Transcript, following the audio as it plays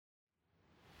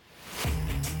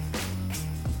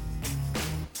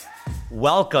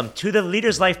Welcome to the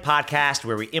Leader's Life podcast,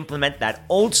 where we implement that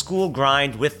old school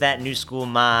grind with that new school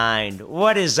mind.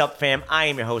 What is up, fam? I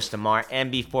am your host, Amar, and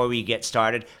before we get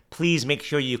started, please make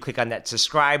sure you click on that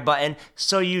subscribe button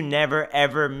so you never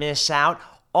ever miss out.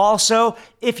 Also,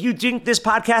 if you think this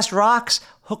podcast rocks,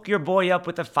 hook your boy up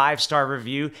with a 5-star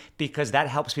review because that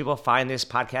helps people find this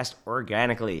podcast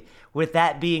organically. With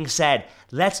that being said,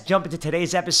 let's jump into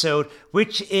today's episode,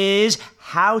 which is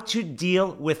how to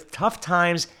deal with tough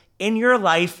times in your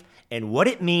life and what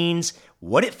it means,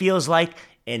 what it feels like,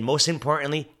 and most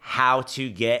importantly, how to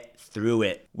get through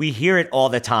it. We hear it all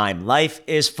the time. Life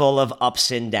is full of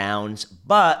ups and downs,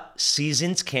 but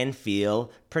seasons can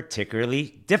feel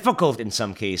particularly difficult in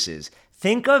some cases.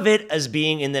 Think of it as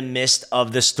being in the midst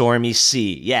of the stormy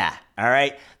sea. Yeah, all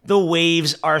right? The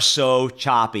waves are so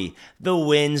choppy, the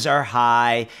winds are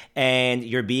high, and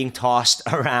you're being tossed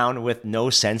around with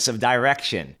no sense of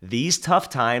direction. These tough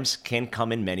times can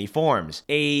come in many forms.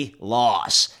 A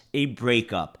loss, a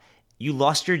breakup, you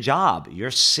lost your job,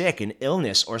 you're sick, an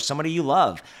illness, or somebody you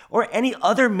love, or any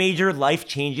other major life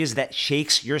changes that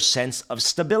shakes your sense of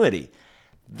stability.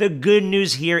 The good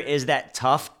news here is that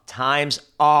tough times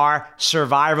are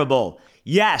survivable.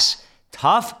 Yes,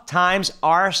 tough times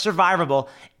are survivable,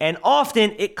 and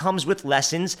often it comes with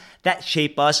lessons that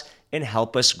shape us and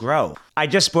help us grow. I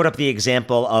just brought up the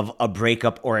example of a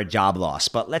breakup or a job loss,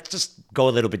 but let's just go a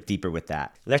little bit deeper with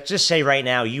that. Let's just say right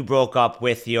now you broke up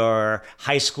with your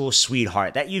high school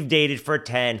sweetheart that you've dated for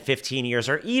 10, 15 years,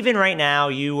 or even right now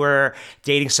you were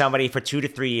dating somebody for 2 to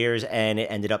 3 years and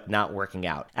it ended up not working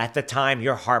out. At the time,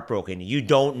 you're heartbroken. You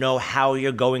don't know how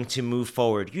you're going to move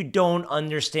forward. You don't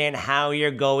understand how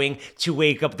you're going to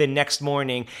wake up the next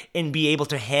morning and be able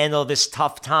to handle this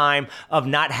tough time of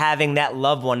not having that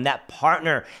loved one, that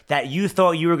partner that you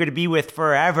thought you were going to be with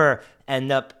forever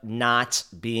end up not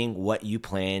being what you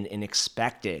planned and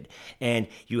expected. And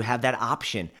you have that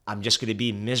option. I'm just going to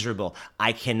be miserable.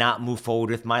 I cannot move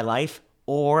forward with my life.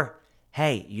 Or,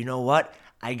 hey, you know what?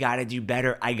 I got to do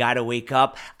better. I got to wake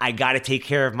up. I got to take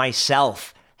care of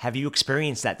myself. Have you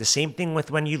experienced that? The same thing with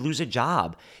when you lose a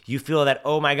job. You feel that,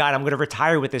 oh my God, I'm going to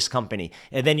retire with this company.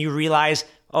 And then you realize,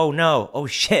 oh no, oh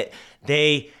shit,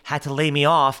 they had to lay me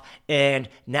off and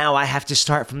now I have to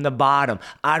start from the bottom.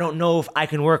 I don't know if I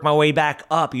can work my way back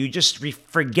up. You just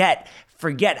forget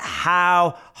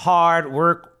how hard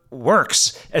work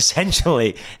works,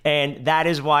 essentially. And that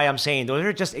is why I'm saying those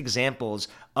are just examples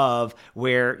of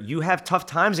where you have tough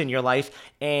times in your life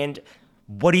and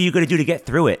what are you going to do to get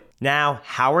through it? Now,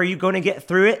 how are you going to get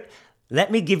through it?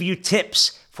 Let me give you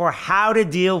tips for how to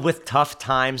deal with tough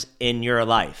times in your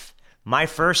life. My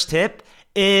first tip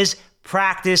is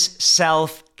practice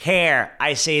self-care.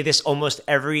 I say this almost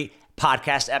every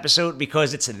podcast episode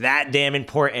because it's that damn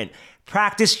important.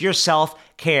 Practice your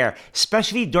self-care,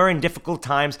 especially during difficult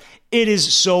times. It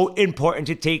is so important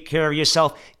to take care of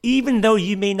yourself, even though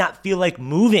you may not feel like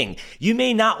moving. You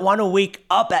may not want to wake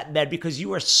up at bed because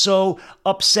you are so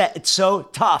upset. It's so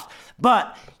tough.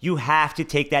 But you have to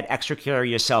take that extra care of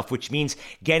yourself, which means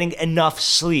getting enough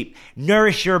sleep,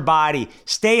 nourish your body,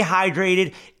 stay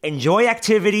hydrated, enjoy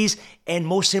activities, and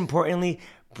most importantly,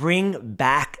 bring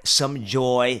back some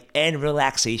joy and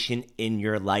relaxation in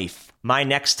your life. My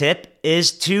next tip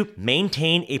is to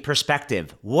maintain a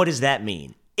perspective. What does that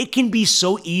mean? It can be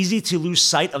so easy to lose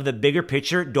sight of the bigger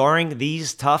picture during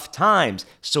these tough times.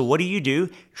 So what do?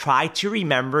 Try to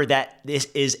remember that this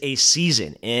is a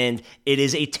season and it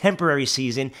is a temporary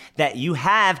season, that you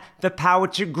have the power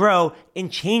to grow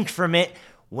and change from it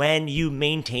when you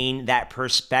maintain that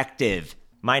perspective.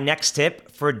 My next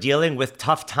tip for dealing with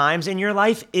tough times in your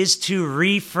life is to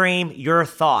reframe your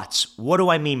thoughts. What do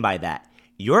I mean by that?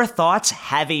 Your thoughts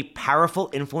have a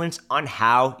powerful influence on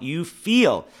how you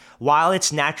feel. While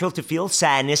it's natural to feel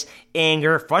sadness,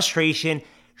 anger, frustration,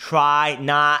 try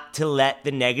not to let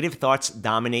the negative thoughts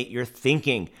dominate your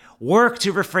thinking. Work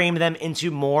to reframe them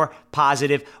into more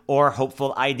positive or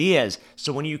hopeful ideas.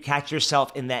 So when you catch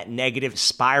yourself in that negative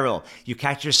spiral, you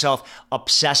catch yourself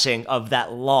obsessing of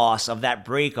that loss, of that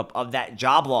breakup, of that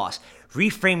job loss,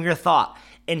 reframe your thought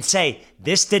and say,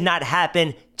 this did not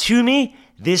happen to me,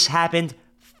 this happened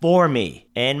for me.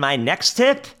 And my next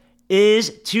tip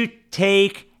is to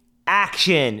take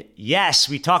action. Yes,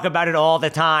 we talk about it all the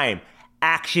time.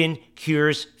 Action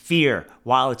cures fear.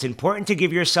 While it's important to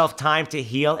give yourself time to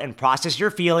heal and process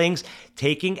your feelings,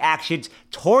 taking actions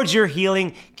towards your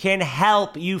healing can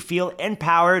help you feel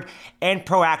empowered and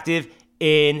proactive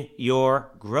in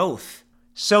your growth.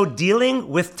 So dealing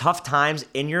with tough times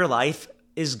in your life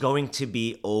is going to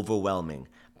be overwhelming.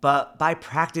 But by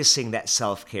practicing that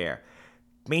self-care,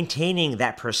 maintaining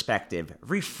that perspective,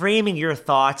 reframing your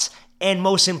thoughts, and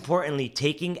most importantly,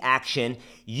 taking action,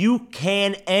 you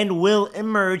can and will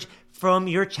emerge from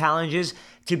your challenges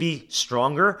to be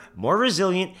stronger, more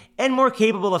resilient, and more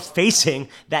capable of facing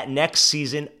that next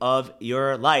season of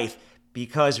your life.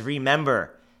 Because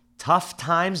remember, tough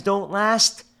times don't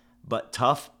last, but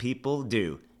tough people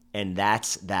do. And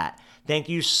that's that. Thank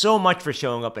you so much for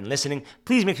showing up and listening.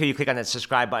 Please make sure you click on that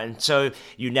subscribe button so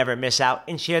you never miss out,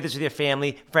 and share this with your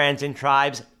family, friends, and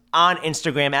tribes on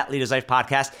Instagram at Leaders Life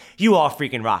Podcast. You all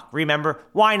freaking rock. Remember,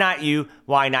 why not you?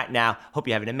 Why not now? Hope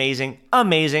you have an amazing,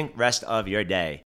 amazing rest of your day.